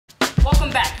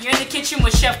Welcome back. You're in the kitchen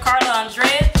with Chef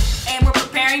ChefCarlaAndrea, and we're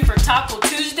preparing for Taco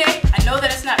Tuesday. I know that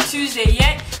it's not Tuesday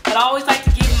yet, but I always like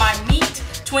to give my meat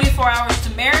 24 hours to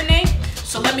marinate.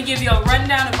 So let me give you a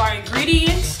rundown of our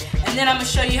ingredients, and then I'm going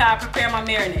to show you how I prepare my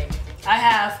marinade. I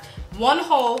have one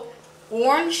whole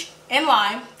orange and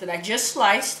lime that I just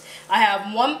sliced. I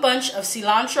have one bunch of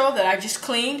cilantro that I just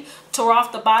cleaned, tore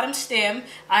off the bottom stem.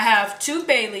 I have 2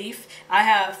 bay leaf. I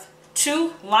have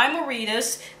 2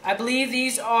 lime-a-ritas. I believe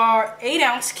these are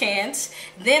 8-ounce cans.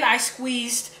 Then I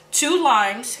squeezed 2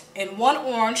 limes and 1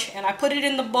 orange, and I put it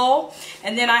in the bowl.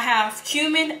 And then I have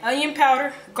cumin, onion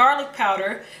powder, garlic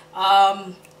powder,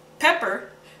 pepper,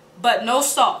 but no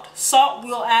salt. Salt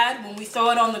we'll add when we throw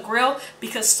it on the grill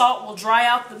because salt will dry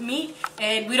out the meat,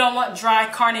 and we don't want dry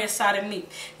carne asada meat.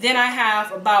 Then I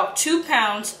have about 2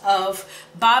 pounds of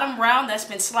bottom round that's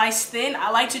been sliced thin. I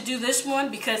like to do this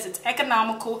one because it's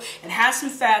economical and has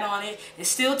some fat on it. It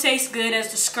still tastes good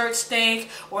as the skirt steak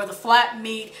or the flat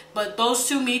meat, but those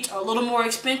 2 meats are a little more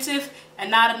expensive and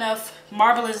not enough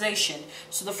marbleization.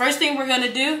 So the first thing we're going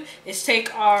to do is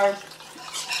take our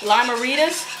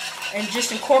lime-a-ritas and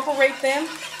just incorporate them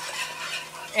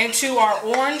into our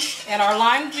orange and our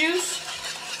lime juice.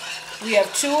 We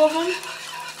have 2 of them.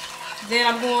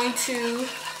 Then I'm going to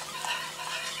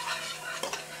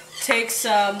take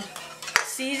some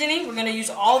seasoning. We're going to use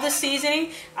all the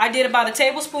seasoning. I did about 1.5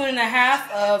 tablespoons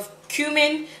of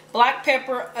cumin, black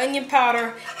pepper, onion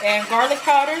powder, and garlic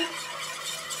powder.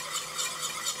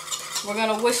 We're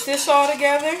going to whisk this all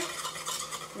together.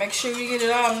 Make sure you get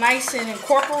it all nice and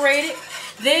incorporated.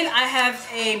 Then I have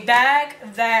a bag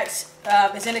that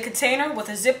is in a container with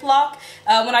a Ziploc.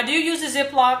 When I do use a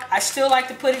Ziploc, I still like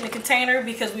to put it in a container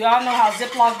because we all know how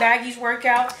Ziploc baggies work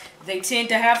out. They tend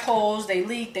to have holes, they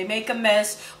leak, they make a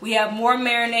mess. We have more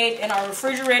marinade in our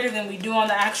refrigerator than we do on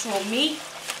the actual meat.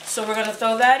 So we're going to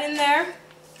throw that in there.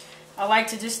 I like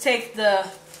to just take the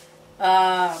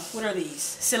what are these?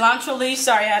 Cilantro leaves.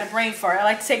 Sorry, I had a brain fart. I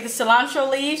like to take the cilantro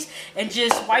leaves and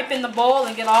just wipe in the bowl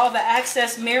and get all the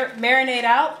excess marinade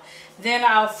out. Then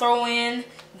I'll throw in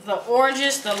the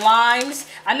oranges, the limes.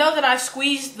 I know that I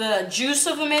squeezed the juice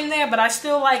of them in there, but I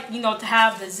still like, you know, to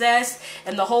have the zest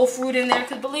and the whole fruit in there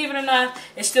because believe it or not,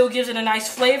 it still gives it a nice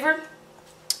flavor.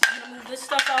 I'm going to move this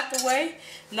stuff out the way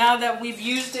now that we've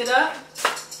used it up.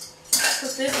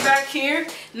 Put this back here.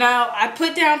 Now I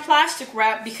put down plastic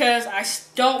wrap because I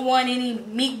don't want any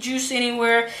meat juice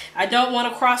anywhere. I don't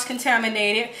want to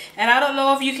cross-contaminate it. And I don't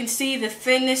know if you can see the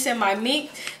thinness in my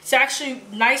meat. It's actually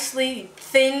nicely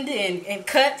thinned and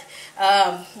cut.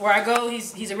 Where I go,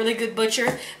 he's a really good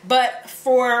butcher. But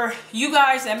for you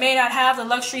guys that may not have the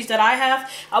luxuries that I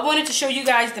have, I wanted to show you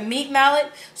guys the meat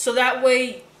mallet so that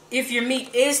way if your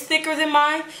meat is thicker than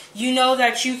mine, you know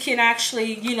that you can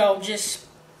actually, you know, just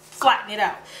flatten it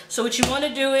out. So what you want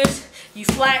to do is you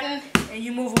flatten and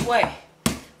you move away.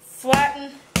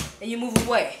 Flatten and you move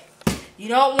away. You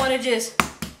don't want to just,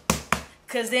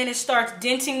 because then it starts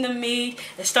denting the meat,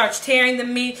 it starts tearing the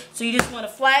meat. So you just want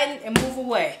to flatten and move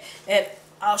away. And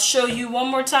I'll show you one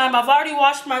more time. I've already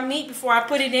washed my meat before I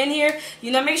put it in here.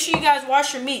 You know, make sure you guys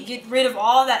wash your meat. Get rid of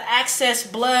all that excess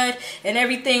blood and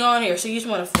everything on here. So you just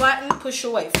want to flatten, push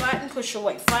away, flatten, push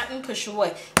away, flatten, push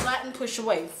away, flatten, push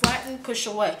away, flatten, push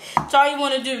away. That's all you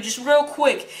want to do, just real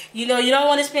quick. You know, you don't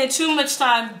want to spend too much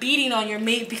time beating on your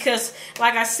meat because,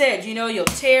 like I said, you know, you'll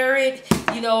tear it,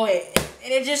 you know, and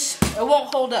it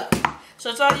won't hold up. So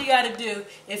that's all you got to do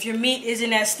if your meat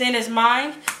isn't as thin as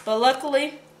mine. But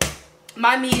luckily,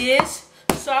 my meat is,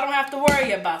 so I don't have to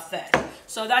worry about that.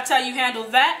 So that's how you handle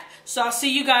that. So I'll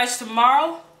see you guys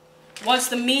tomorrow once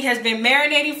the meat has been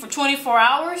marinating for 24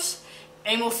 hours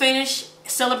and we'll finish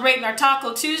celebrating our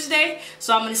Taco Tuesday.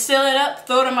 So I'm going to seal it up,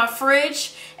 throw it in my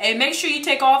fridge, and make sure you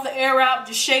take all the air out,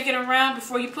 just shake it around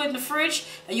before you put it in the fridge,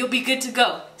 and you'll be good to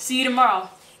go. See you tomorrow.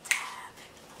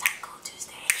 Taco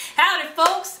Tuesday. Howdy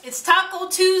folks, it's Taco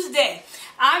Tuesday.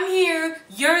 I'm here,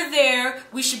 you're there,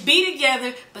 we should be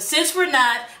together, but since we're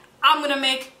not, I'm going to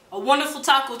make a wonderful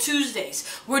Taco Tuesdays.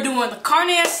 We're doing the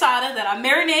carne asada that I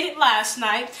marinated last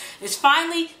night. It's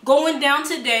finally going down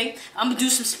today. I'm going to do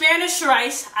some Spanish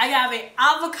rice. I have an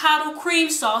avocado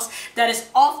cream sauce that is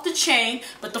off the chain,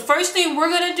 but the first thing we're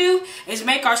going to do is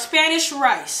make our Spanish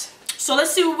rice. So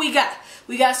let's see what we got.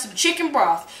 We got some chicken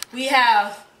broth. We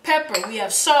have pepper. We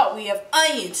have salt. We have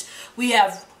onions. We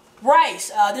have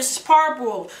rice. This is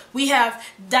parboiled. We have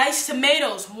diced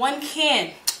tomatoes, 1 can,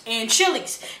 and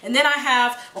chilies. And then I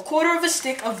have 1/4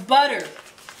 stick of butter.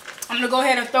 I'm going to go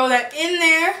ahead and throw that in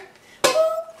there.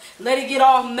 Let it get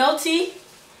all melty.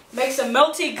 Make some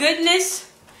melty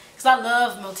goodness. because I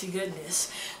love melty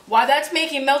goodness. While that's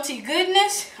making melty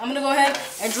goodness, I'm going to go ahead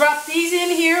and drop these in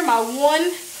here. My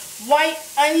one white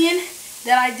onion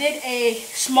that I did a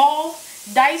small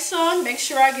dice on. Make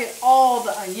sure I get all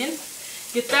the onion.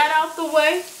 Get that out the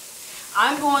way.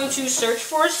 I'm going to search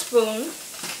for a spoon.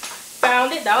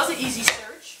 Found it. That was an easy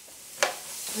search.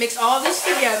 Mix all this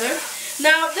together.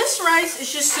 Now this rice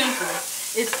is just simple.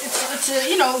 It's a,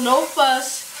 you know, no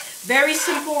fuss. Very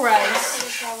simple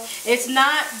rice. It's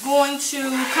not going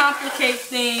to complicate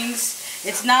things.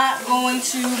 It's not going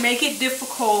to make it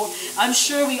difficult. I'm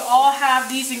sure we all have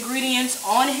these ingredients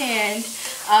on hand.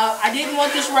 I didn't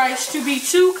want this rice to be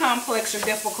too complex or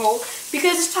difficult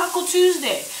because it's Taco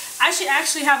Tuesday. I should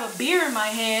actually have a beer in my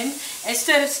hand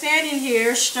instead of standing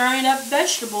here stirring up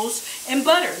vegetables and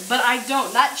butter. But I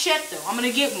don't. Not yet though. I'm going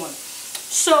to get one.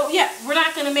 So yeah, we're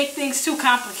not going to make things too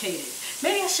complicated.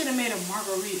 Maybe I should have made a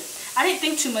margarita. I didn't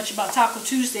think too much about Taco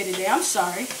Tuesday today. I'm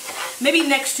sorry. Maybe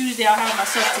next Tuesday I'll have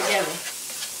myself together.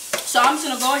 So I'm just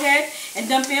going to go ahead and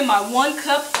dump in my 1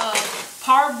 cup of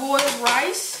parboiled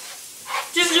rice.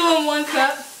 Just doing 1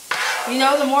 cup. You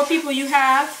know, the more people you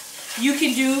have, you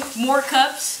can do more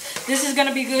cups. This is going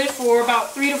to be good for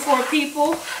about 3 to 4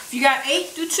 people. If you got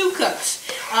 8, do 2 cups.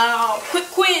 Quick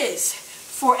quiz.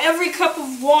 For every cup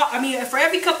of water, for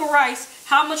every cup of rice,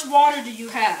 how much water do you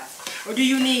have? Or do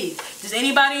you need? Does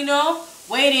anybody know?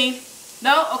 Waiting.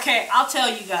 No? Okay, I'll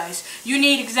tell you guys. You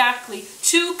need exactly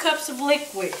 2 cups of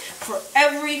liquid for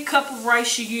every cup of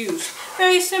rice you use.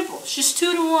 Very simple. It's just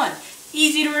 2 to 1.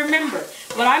 Easy to remember.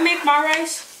 When I make my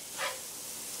rice,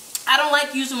 I don't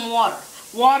like using water.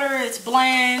 Water, it's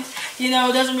bland. You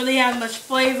know, doesn't really have much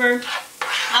flavor.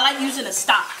 I like using a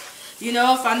stock. You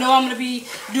know, if I know I'm going to be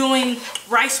doing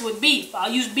rice with beef, I'll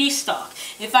use beef stock.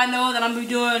 If I know that I'm going to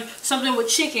be doing something with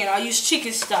chicken, I'll use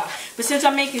chicken stock. But since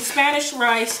I'm making Spanish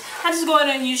rice, I just go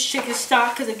ahead and use chicken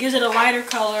stock because it gives it a lighter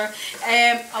color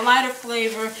and a lighter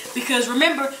flavor. Because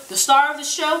remember, the star of the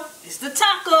show is the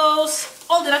tacos.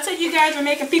 Oh, did I tell you guys we're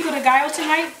making pico de gallo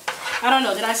tonight? I don't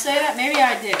know. Did I say that? Maybe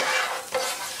I did.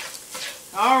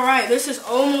 Alright, this is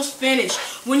almost finished.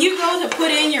 When you go to put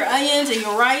in your onions and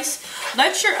your rice,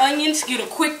 let your onions get a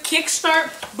quick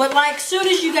kickstart. But like soon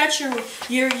as you got your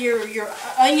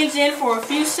onions in for a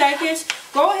few seconds,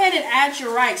 go ahead and add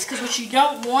your rice. Because what you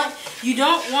don't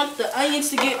want the onions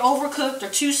to get overcooked or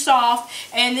too soft.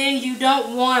 And then you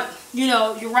don't want, you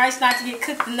know, your rice not to get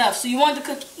cooked enough. So you want it to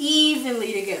cook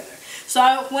evenly together. So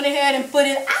I went ahead and put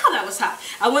in, ow, that was hot.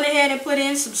 I went ahead and put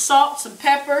in some salt, some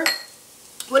pepper.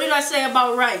 What did I say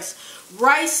about rice?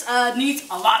 Rice needs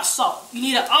a lot of salt. You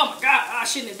need oh my God, I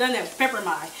shouldn't have done that with pepper in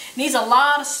my eye. Needs a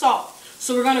lot of salt.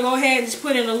 So we're going to go ahead and just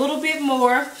put in a little bit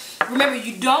more. Remember,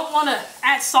 you don't want to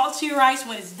add salt to your rice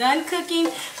when it's done cooking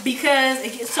because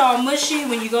it gets all mushy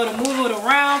when you go to move it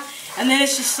around. And then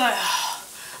it's just like, oh,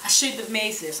 I shouldn't have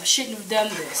made this. I shouldn't have done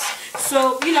this.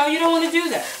 So, you know, you don't want to do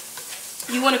that.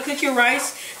 You want to cook your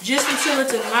rice just until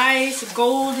it's a nice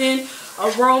golden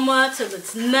aroma, till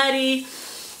it's nutty.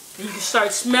 And you can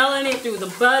start smelling it through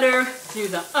the butter, through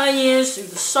the onions, through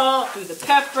the salt, through the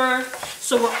pepper.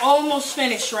 So we're almost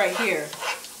finished right here.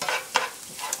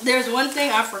 There's one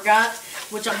thing I forgot,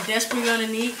 which I'm desperately going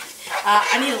to need.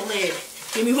 I need a lid.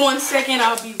 Give me 1 second.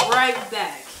 I'll be right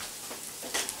back.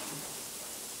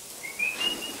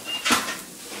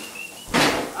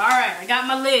 Alright, I got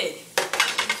my lid.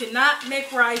 You cannot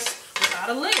make rice without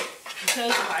a lid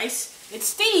because rice, it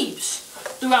steams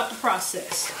throughout the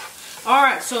process.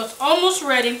 Alright, so it's almost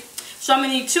ready. So I'm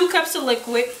going to need 2 cups of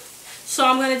liquid. So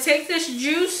I'm going to take this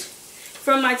juice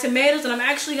from my tomatoes and I'm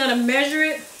actually going to measure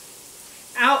it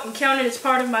out and count it as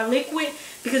part of my liquid.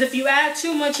 Because if you add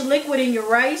too much liquid in your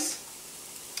rice,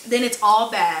 then it's all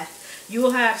bad. You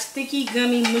will have sticky,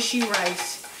 gummy, mushy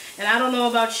rice. And I don't know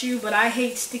about you, but I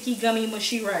hate sticky, gummy,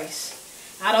 mushy rice.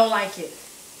 I don't like it.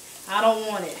 I don't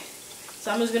want it. So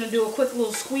I'm just going to do a quick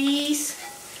little squeeze.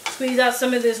 Squeeze out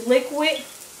some of this liquid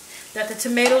that the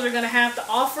tomatoes are going to have to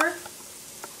offer.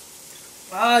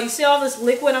 Oh, you see all this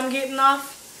liquid I'm getting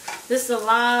off? This is a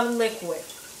lot of liquid.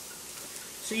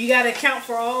 So you got to account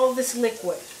for all this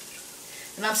liquid.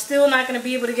 And I'm still not going to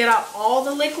be able to get out all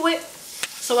the liquid.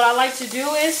 So what I like to do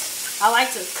is, I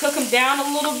like to cook them down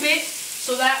a little bit.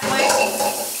 So that way,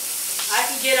 I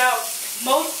can get out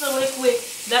most of the liquid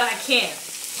that I can.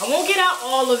 I won't get out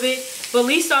all of it, but at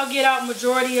least I'll get out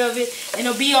majority of it. And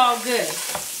it'll be all good.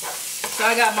 So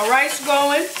I got my rice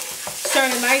going, it's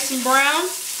turning nice and brown.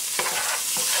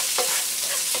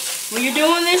 When you're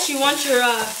doing this, you want your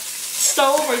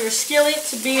stove or your skillet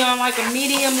to be on like a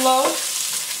medium low.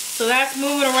 So that's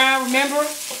moving around. Remember,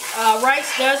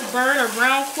 rice does burn or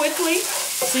brown quickly.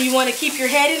 So you want to keep your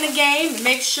head in the game and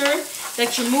make sure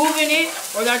that you're moving it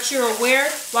or that you're aware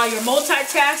while you're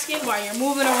multitasking, while you're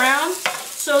moving around.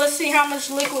 So let's see how much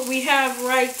liquid we have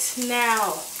right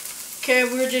now. Okay,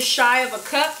 we're just shy of a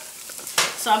cup.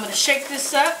 So I'm going to shake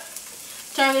this up.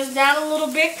 Turn this down a little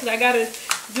bit because I got to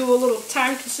do a little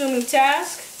time-consuming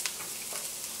task.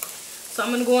 So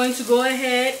I'm going to go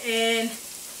ahead and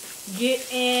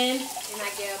get in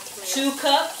 2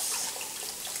 cups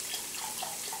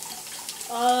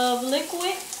of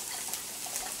liquid.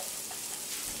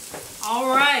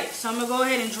 Alright, so I'm going to go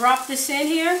ahead and drop this in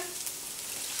here.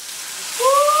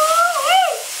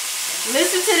 Woo-wee!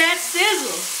 Listen to that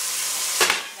sizzle.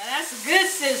 Now that's a good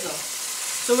sizzle.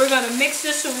 So we're going to mix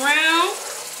this around.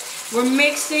 We're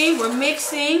mixing.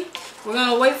 We're going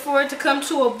to wait for it to come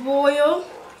to a boil.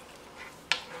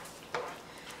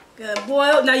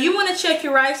 Boil. Now you want to check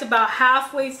your rice about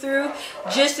halfway through,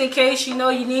 just in case you know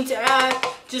you need to add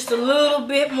just a little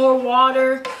bit more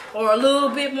water or a little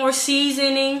bit more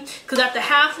seasoning, because at the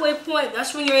halfway point,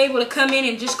 that's when you're able to come in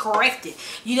and just correct it.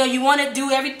 You know, you want to do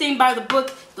everything by the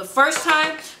book the first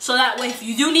time, so that way if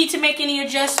you do need to make any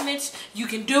adjustments, you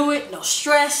can do it. No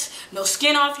stress, no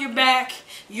skin off your back.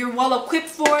 You're well equipped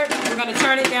for it. We're going to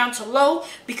turn it down to low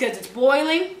because it's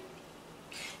boiling.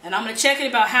 And I'm going to check it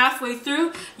about halfway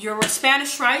through. Your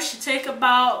Spanish rice should take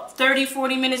about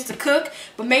 30-40 minutes to cook.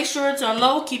 But make sure it's on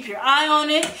low. Keep your eye on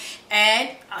it.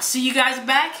 And I'll see you guys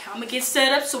back. I'm going to get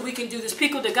set up so we can do this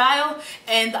pico de gallo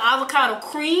and the avocado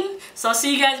cream. So I'll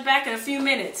see you guys back in a few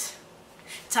minutes.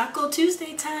 Taco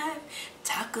Tuesday time.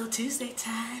 Taco Tuesday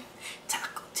time.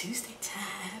 Taco Tuesday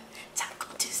time.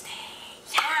 Taco Tuesday.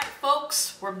 Yeah. Alright,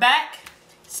 folks. We're back.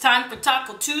 It's time for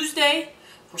Taco Tuesday.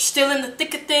 We're still in the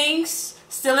thick of things.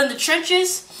 Still in the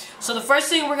trenches. So the first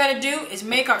thing we're going to do is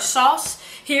make our sauce.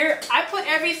 Here, I put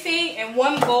everything in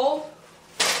one bowl.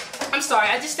 I'm sorry,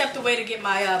 I just stepped away to get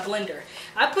my blender.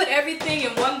 I put everything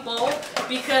in one bowl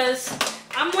because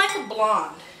I'm like a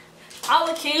blonde. I'll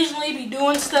occasionally be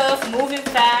doing stuff, moving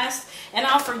fast, and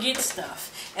I'll forget stuff.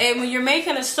 And when you're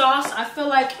making a sauce, I feel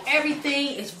like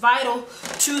everything is vital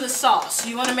to the sauce.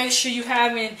 You want to make sure you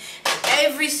have in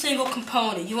every single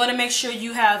component. You want to make sure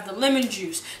you have the lemon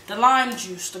juice, the lime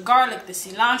juice, the garlic, the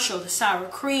cilantro, the sour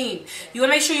cream. You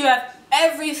want to make sure you have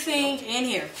everything in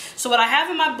here. So what I have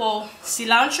in my bowl,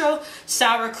 cilantro,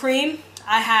 sour cream.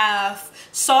 I have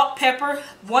salt, pepper,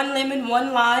 1 lemon,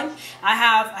 1 lime. I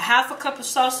have a half a cup of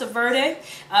salsa verde.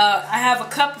 I have a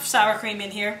cup of sour cream in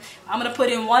here. I'm going to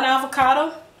put in 1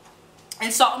 avocado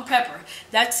and salt and pepper.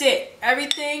 That's it.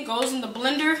 Everything goes in the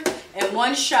blender in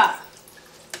 1 shot.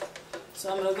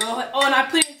 So I'm going to go ahead. Oh, and I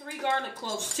put in 3 garlic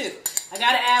cloves too. I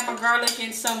got to add my garlic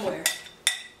in somewhere.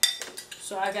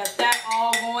 So I got that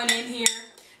all going in here.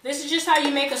 This is just how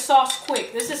you make a sauce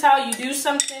quick. This is how you do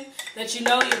something that you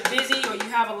know you're busy or you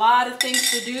have a lot of things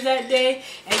to do that day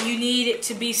and you need it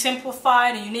to be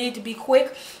simplified and you need it to be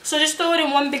quick. So just throw it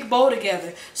in one big bowl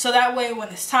together. So that way when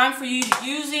it's time for you to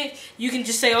use it, you can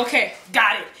just say, okay,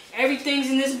 got it. Everything's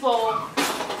in this bowl.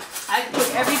 I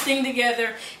put everything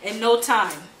together in no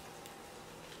time.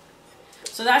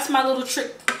 So that's my little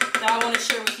trick that I want to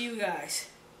share with you guys.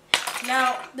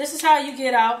 Now, this is how you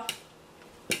get out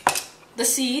the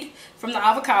seed from the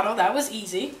avocado. That was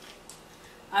easy.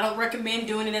 I don't recommend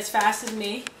doing it as fast as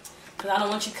me because I don't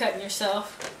want you cutting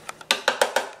yourself.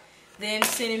 Then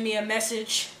sending me a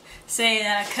message saying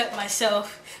that I cut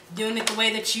myself doing it the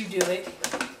way that you do it.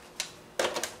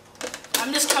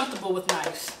 I'm just comfortable with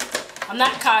knives. I'm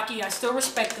not cocky. I still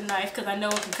respect the knife because I know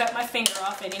it can cut my finger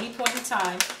off at any point in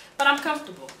time. But I'm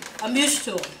comfortable. I'm used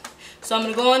to them. So I'm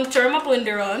going to go and turn my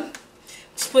blender on.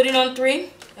 Just put it on 3.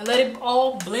 And let it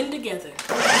all blend together.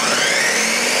 Avocado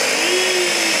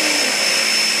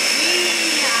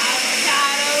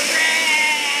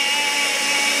bread.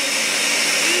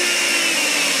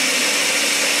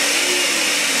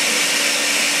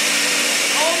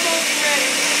 Almost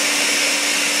ready.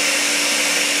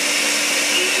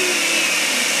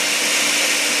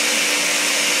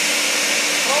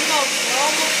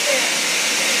 Almost there.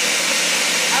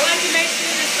 I like to make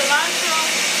sure the cilantro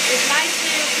is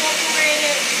nicely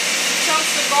incorporated.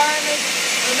 Chunks of garlic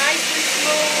are nice and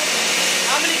smooth.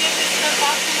 I'm going to get this stuff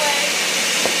off the way.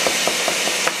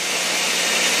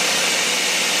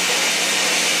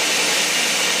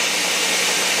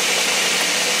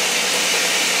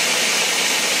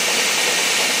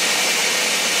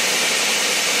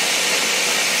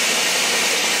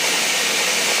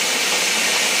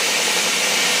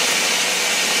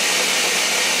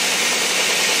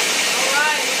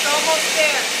 Alright, it's almost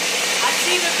there. I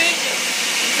see the vision.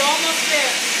 It's almost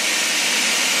there.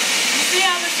 You see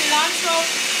how the cilantro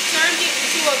turned it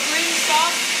into a green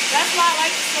sauce? That's why I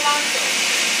like the cilantro.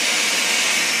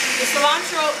 The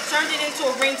cilantro turned it into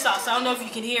a green sauce. I don't know if you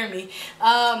can hear me.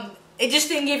 It just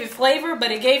didn't give it flavor,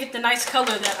 but it gave it the nice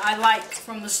color that I like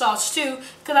from the sauce too.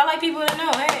 Because I like people to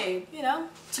know, hey, you know,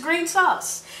 it's a green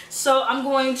sauce. So I'm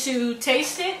going to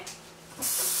taste it.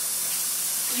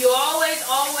 You always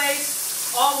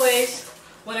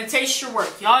want to taste your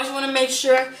work. You always want to make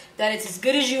sure that it's as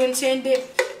good as you intended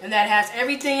and that it has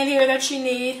everything in here that you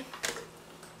need.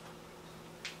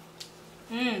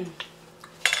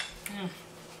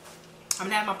 I'm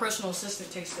gonna have my personal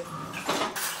assistant taste it.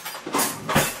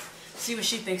 See what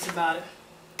she thinks about it.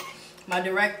 My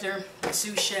director, my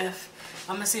sous chef.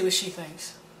 I'm gonna see what she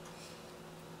thinks.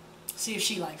 See if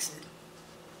she likes it.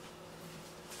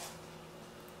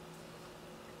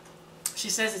 She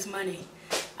says it's money.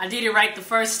 I did it right the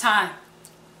first time.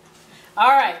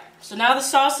 Alright, so now the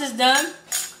sauce is done.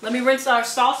 Let me rinse our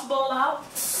sauce bowl out.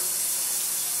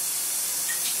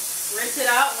 Rinse it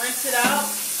out,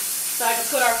 so I can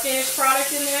put our finished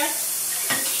product in there.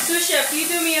 Sous chef, can you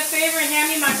do me a favor and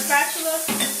hand me my spatula?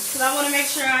 Because I want to make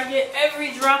sure I get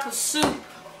every drop of soup.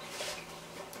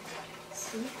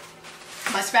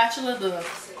 My spatula,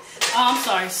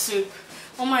 soup.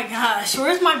 Oh my gosh,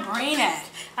 where's my brain at?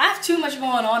 I have too much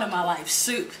going on in my life.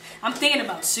 Soup. I'm thinking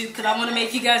about soup because I want to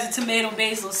make you guys a tomato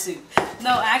basil soup.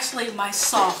 No, actually my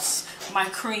sauce, my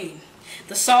cream.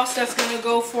 The sauce that's going to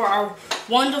go for our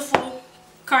wonderful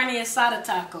carne asada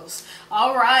tacos.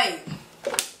 Alright.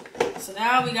 So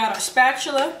now we got our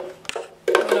spatula.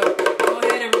 I'm going to go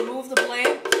ahead and remove the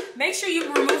blade. Make sure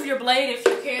you remove your blade if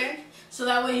you can, so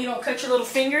that way you don't cut your little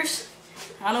fingers.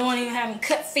 I don't want you having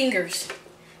cut fingers.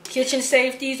 Kitchen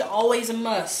safety is always a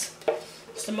must.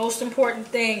 It's the most important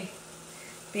thing,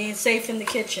 being safe in the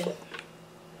kitchen.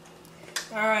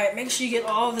 Alright, make sure you get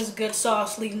all this good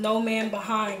sauce. Leave no man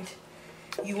behind.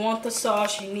 You want the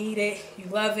sauce, you need it, you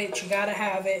love it, you gotta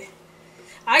have it.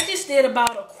 I just did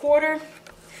about a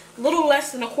little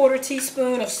less than a quarter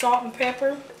teaspoon of salt and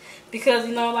pepper. Because,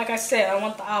 you know, like I said, I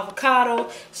want the avocado,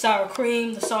 sour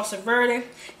cream, the salsa verde.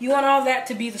 You want all that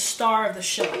to be the star of the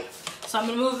show. So I'm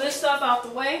going to move this stuff out the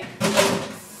way.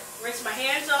 Rinse my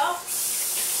hands off.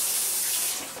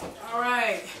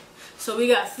 Alright. So we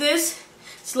got this.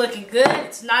 It's looking good.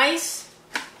 It's nice.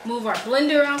 Move our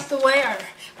blender out the way.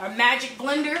 Our magic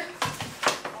blender.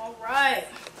 Alright.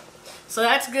 So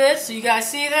that's good. So you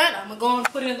guys see that? I'm going to go and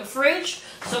put it in the fridge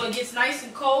so it gets nice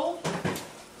and cold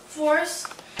for us.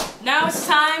 Now it's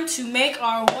time to make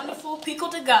our wonderful pico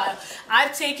de gallo.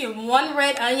 I've taken one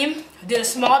red onion, did a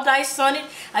small dice on it.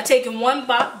 I've taken one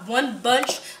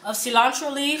bunch of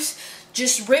cilantro leaves,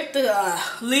 just ripped the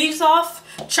leaves off,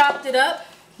 chopped it up.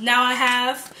 Now I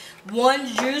have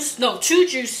two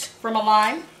juice from a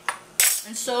lime.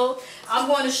 And so I'm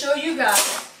going to show you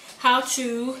guys how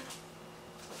to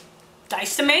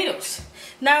dice tomatoes.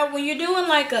 Now when you're doing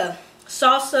like a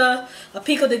salsa, a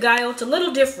pico de gallo, it's a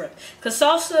little different. Because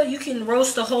salsa, you can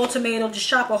roast a whole tomato, just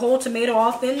chop a whole tomato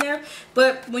off in there.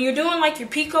 But when you're doing like your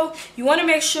pico, you want to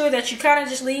make sure that you kind of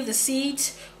just leave the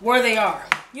seeds where they are.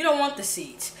 You don't want the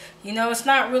seeds. You know, it's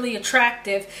not really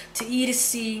attractive to eat a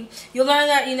seed. You'll learn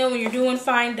that, you know, when you're doing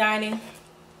fine dining,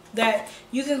 that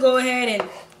you can go ahead and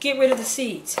get rid of the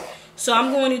seeds. So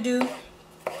I'm going to do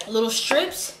little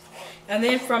strips. And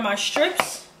then from my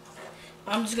strips,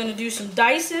 I'm just going to do some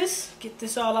dices. Get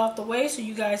this all out the way so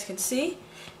you guys can see.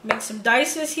 Make some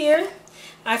dices here.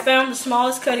 I found the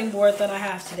smallest cutting board that I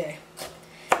have today.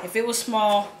 If it was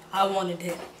small, I wanted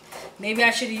it. Maybe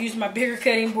I should have used my bigger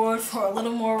cutting board for a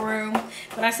little more room.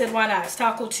 But I said, why not? It's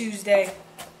Taco Tuesday.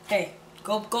 Hey,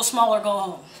 go small or go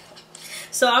home.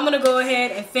 So I'm going to go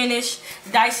ahead and finish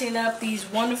dicing up these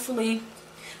wonderfully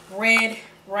red,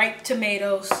 ripe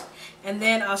tomatoes. And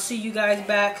then I'll see you guys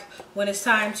back when it's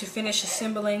time to finish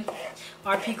assembling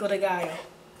our pico de gallo.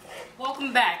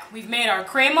 Welcome back. We've made our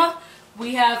crema.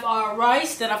 We have our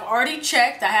rice that I've already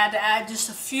checked. I had to add just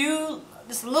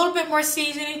a little bit more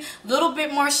seasoning, a little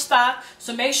bit more stock.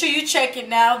 So make sure you check it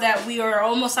now that we are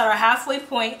almost at our halfway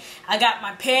point. I got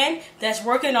my pan that's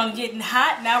working on getting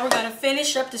hot. Now we're going to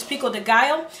finish up this pico de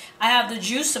gallo. I have the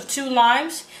juice of 2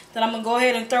 limes that I'm going to go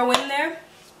ahead and throw in there.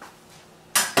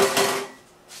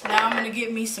 Now I'm going to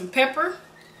get me some pepper,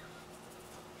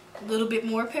 a little bit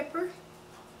more pepper,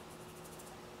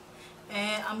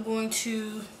 and I'm going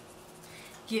to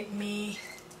get me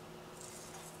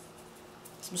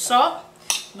some salt.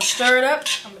 I'm going to stir it up,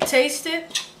 I'm going to taste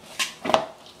it.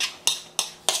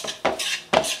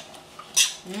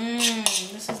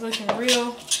 This is looking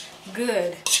real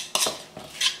good.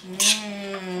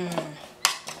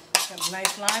 Got a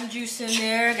nice lime juice in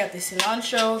there, got the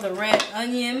cilantro, the red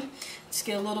onion. Let's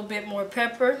get a little bit more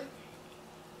pepper.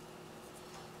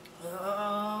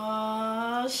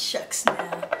 Oh, shucks now.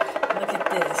 Look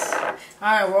at this.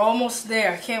 Alright, we're almost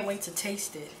there. I can't wait to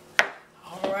taste it.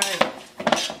 Alright.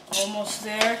 Almost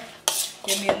there.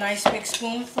 Give me a nice big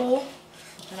spoonful.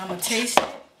 And I'm going to taste it.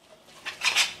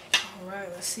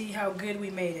 Alright, let's see how good we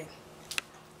made it.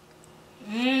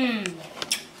 Mmm.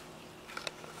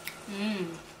 Mmm.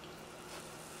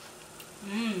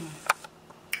 Mmm.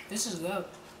 This is good.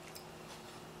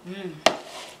 Mmm.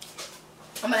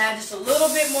 I'm going to add just a little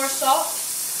bit more salt.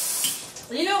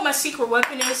 You know what my secret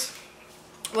weapon is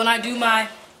when I do my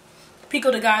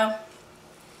pico de gallo?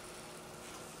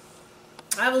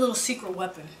 I have a little secret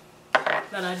weapon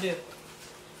that I do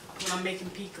when I'm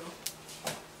making pico.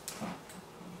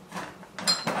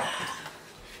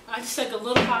 I just take a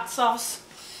little hot sauce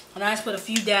and I just put a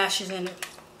few dashes in it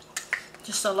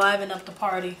just to liven up the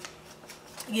party.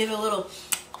 Give it a little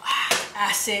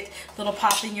acid, little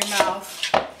pop in your mouth,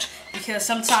 because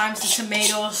sometimes the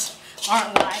tomatoes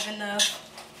aren't live enough.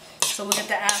 So we'll get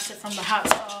the acid from the hot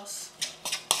sauce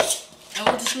and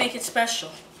we'll just make it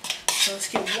special. So let's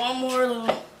get one more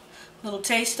little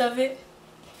taste of it.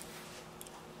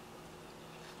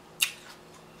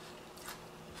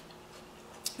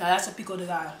 Now that's a pico de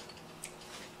gallo.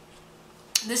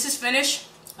 This is finished.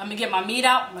 I'm gonna get my meat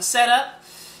out, I'm gonna set up,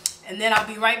 and then I'll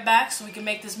be right back so we can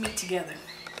make this meat together.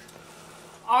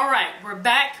 Alright, we're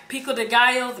back. Pico de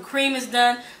gallo, the cream is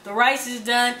done, the rice is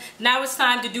done. Now it's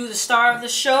time to do the star of the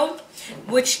show,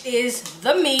 which is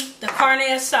the meat, the carne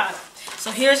asada. So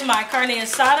here's my carne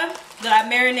asada that I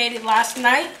marinated last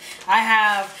night. I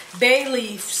have bay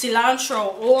leaf,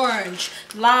 cilantro, orange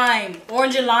and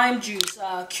lime juice,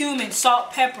 cumin,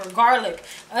 salt, pepper, garlic,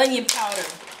 onion powder.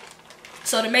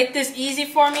 So to make this easy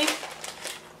for me,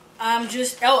 and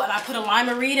I put a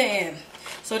limerita in.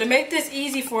 So to make this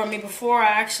easy for me before I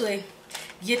actually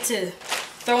get to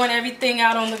throwing everything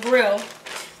out on the grill,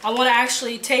 I want to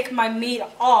actually take my meat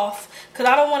off because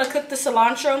I don't want to cook the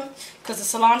cilantro because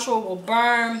the cilantro will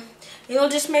burn. It'll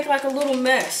just make like a little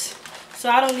mess. So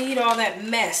I don't need all that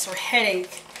mess or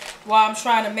headache while I'm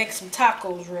trying to make some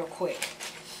tacos real quick.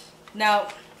 Now,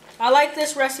 I like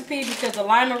this recipe because the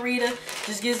limerita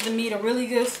just gives the meat a really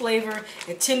good flavor.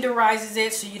 It tenderizes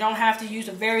it so you don't have to use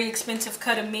a very expensive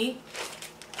cut of meat.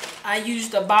 I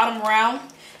used the bottom round.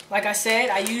 Like I said,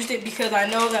 I used it because I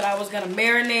know that I was going to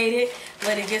marinate it,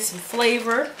 let it get some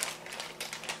flavor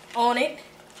on it.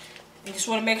 You just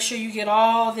want to make sure you get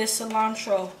all this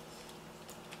cilantro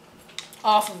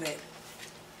off of it.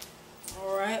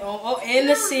 Alright, oh, and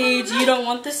the seeds. You don't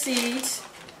want the seeds.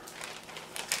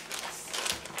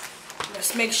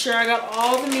 Let's make sure I got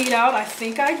all the meat out. I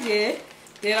think I did.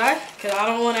 Did I? Because I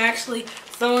don't want to actually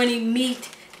throw any meat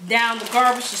down the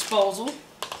garbage disposal.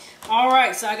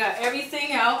 Alright, so I got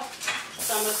everything out.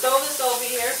 So I'm going to throw this over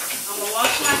here. I'm going to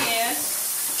wash my hands.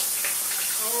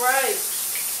 Alright.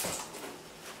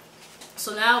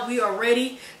 So now we are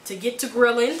ready to get to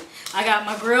grilling. I got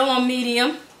my grill on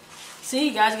medium. See,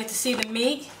 you guys get to see the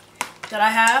meat that I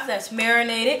have that's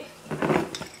marinated.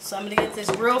 So I'm going to get this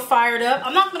grill fired up.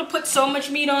 I'm not going to put so much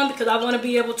meat on because I want to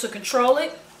be able to control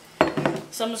it.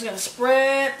 So I'm just going to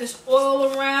spread this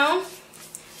oil around.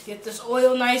 Get this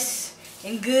oil nice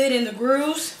and good in the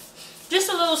grooves. Just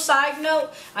a little side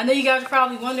note. I know you guys are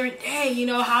probably wondering, dang, you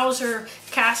know, how's her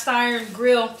cast iron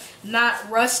grill not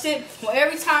rusted? Well,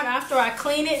 every time after I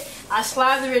clean it, I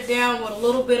slather it down with a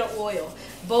little bit of oil.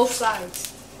 Both sides.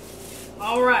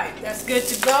 Alright, that's good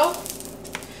to go.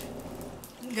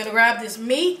 I'm going to grab this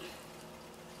meat.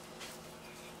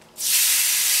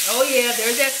 Oh yeah,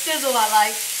 there's that sizzle I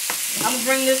like. I'm going to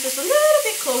bring this just a little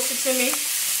bit closer to me.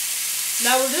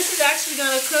 Now this is actually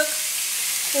going to cook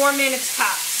 4 minutes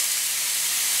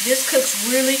tops. This cooks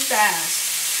really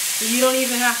fast, so you don't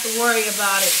even have to worry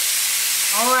about it.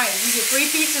 Alright, we get 3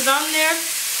 pieces on there,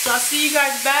 so I'll see you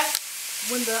guys back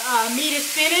when the meat is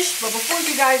finished. But before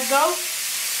you guys go,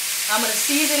 I'm going to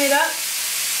season it up.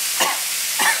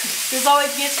 This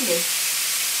always gets me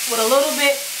with a little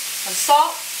bit of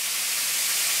salt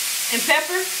and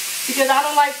pepper, because I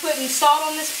don't like putting salt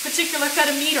on this particular cut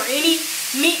of meat or any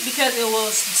meat because it will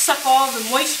suck all the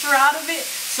moisture out of it.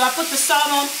 So I put the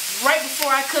salt on right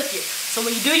before I cook it. So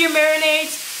when you do your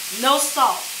marinades, no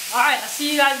salt. Alright, I'll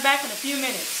see you guys back in a few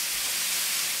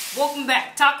minutes. Welcome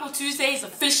back. Taco Tuesday is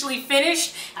officially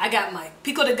finished. I got my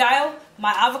pico de gallo,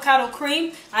 my avocado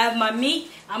cream. I have my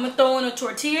meat. I'm going to throw in a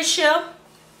tortilla shell.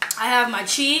 I have my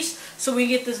cheese. So we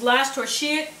get this last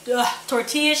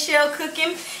tortilla shell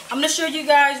cooking. I'm going to show you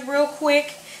guys real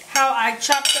quick how I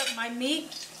chopped up my meat.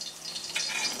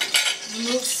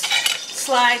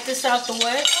 Slide this out the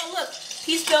way. Oh look,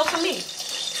 piece fell for me.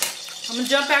 I'm going to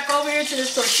jump back over here to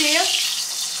this tortilla.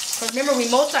 Because remember, we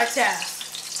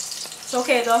multitask. It's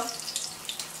okay though.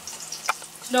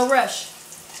 No rush.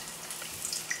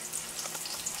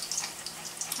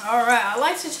 Alright, I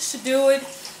like to just do it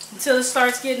until it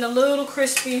starts getting a little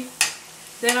crispy.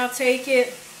 Then I'll take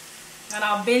it and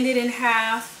I'll bend it in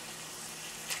half.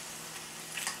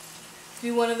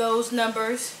 Do one of those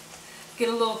numbers. Get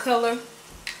a little color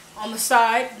on the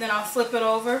side. Then I'll flip it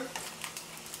over.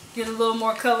 Get a little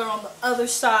more color on the other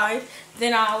side.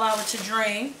 Then I'll allow it to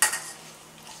drain.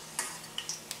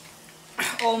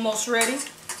 Almost ready.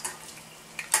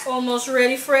 Almost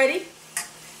ready, Freddy.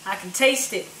 I can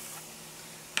taste it.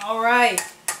 Alright.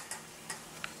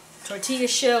 Tortilla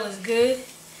shell is good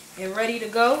and ready to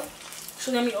go.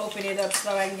 So let me open it up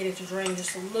so I can get it to drain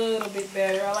just a little bit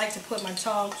better. I like to put my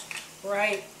tongs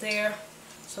right there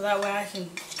so that way I can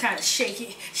kind of shake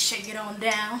it on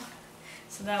down.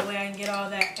 So that way I can get all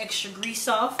that extra grease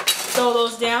off. Throw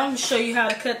those down and show you how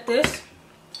to cut this.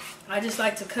 I just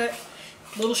like to cut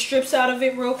little strips out of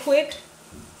it real quick.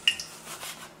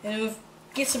 And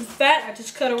get some fat, I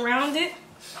just cut around it.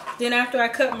 Then after I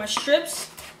cut my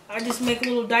strips, I just make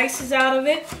little dices out of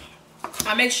it.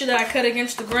 I make sure that I cut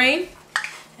against the grain.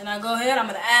 And I go ahead, I'm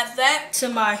going to add that to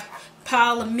my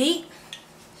pile of meat.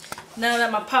 Now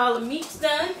that my pile of meat's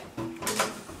done, I'm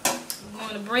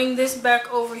going to bring this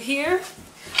back over here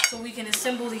so we can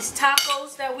assemble these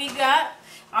tacos that we got.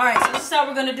 Alright, so this is how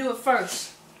we're going to do it first.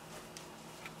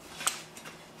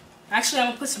 Actually, I'm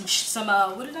going to put some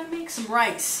what did I make? Some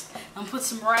rice. I'm going to put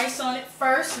some rice on it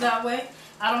first. That way,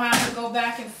 I don't have to go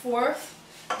back and forth.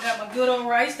 I got my good old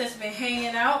rice that's been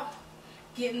hanging out.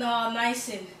 Getting all nice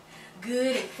and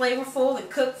good and flavorful and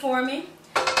cooked for me.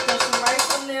 Throw some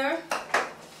rice on there.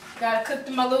 Got to cook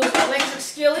in my little electric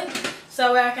skillet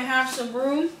so I can have some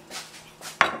room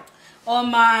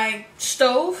on my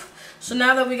stove. So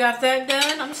now that we got that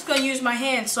done, I'm just going to use my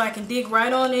hands so I can dig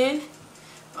right on in.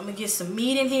 I'm going to get some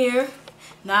meat in here.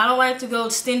 Now, I don't like to go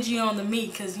stingy on the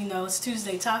meat because, you know, it's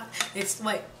Tuesday Taco. It's,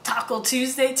 what, Taco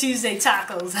Tuesday? Tuesday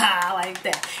tacos. Ha, I like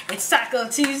that. It's Taco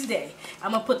Tuesday.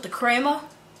 I'm going to put the crema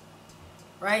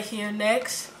right here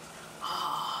next.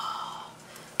 Oh,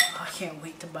 I can't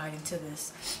wait to bite into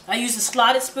this. I use a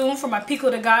slotted spoon for my pico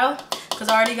de gallo because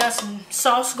I already got some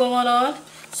sauce going on.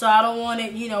 So I don't want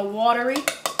it, you know, watery.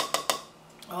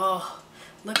 Oh,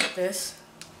 look at this.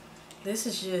 This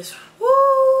is just,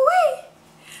 woo-wee.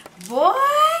 Boy,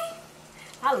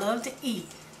 I love to eat.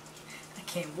 I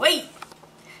can't wait.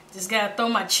 Just gotta throw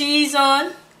my cheese on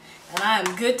and I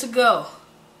am good to go.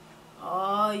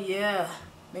 Oh yeah.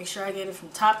 Make sure I get it from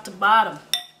top to bottom.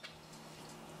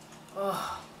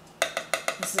 Oh,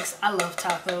 this looks, I love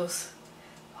tacos.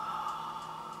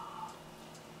 Oh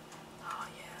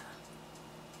yeah.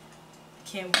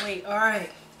 Can't wait.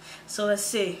 Alright. So let's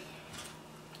see.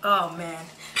 Oh man.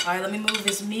 Alright, let me move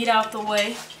this meat out the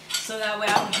way so that way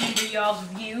I can hinder y'all's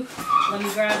view. Let me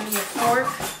grab me a fork.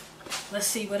 Let's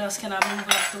see, what else can I move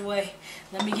out the way?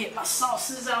 Let me get my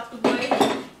sauces out the way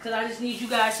because I just need you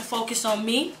guys to focus on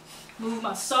me. Move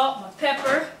my salt, my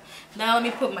pepper. Now let me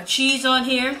put my cheese on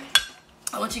here.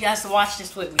 I want you guys to watch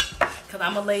this with me because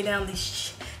I'm going to lay down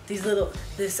this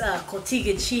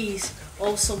Cortiga cheese.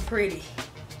 Oh, so pretty.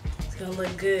 It's going to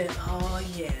look good. Oh,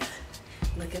 yeah.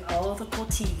 Look at all the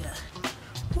Cortiga.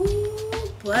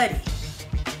 Ooh, buddy.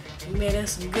 We made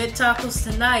us some good tacos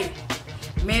tonight.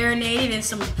 Marinated in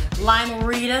some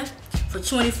limerita for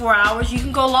 24 hours. You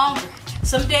can go longer.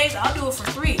 Some days I'll do it for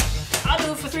 3. I'll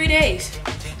do it for 3 days.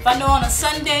 If I know on a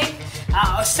Sunday,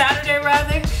 or Saturday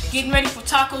rather, getting ready for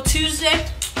Taco Tuesday,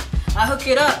 I hook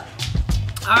it up.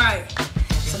 Alright,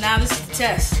 so now this is the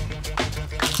test.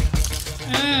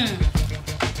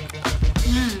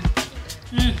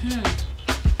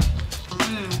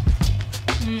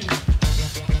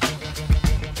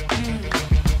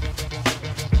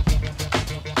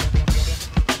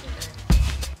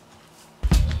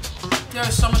 There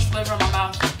is so much flavor in my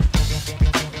mouth.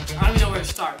 I don't even know where to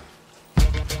start. I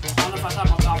don't know if I talk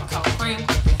about avocado cream.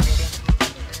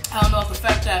 I don't know if the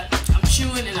fact that I'm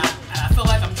chewing and I feel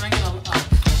like I'm drinking a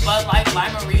Bud Light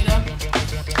Limerita.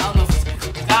 I don't know if it's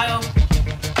pico de gallo.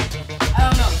 I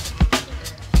don't know.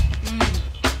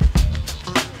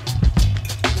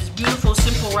 This beautiful,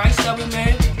 simple rice that we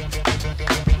made.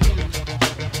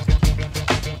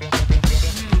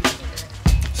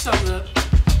 So good.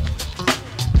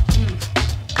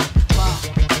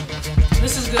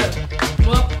 This is good.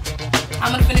 Well,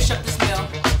 I'm going to finish up this meal.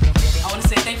 I want to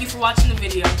say thank you for watching the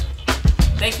video.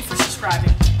 Thank you for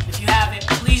subscribing. If you haven't,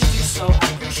 please do so.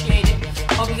 I appreciate it.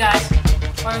 Hope you guys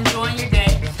are enjoying your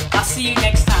day. I'll see you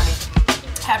next time.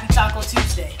 Happy Taco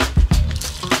Tuesday.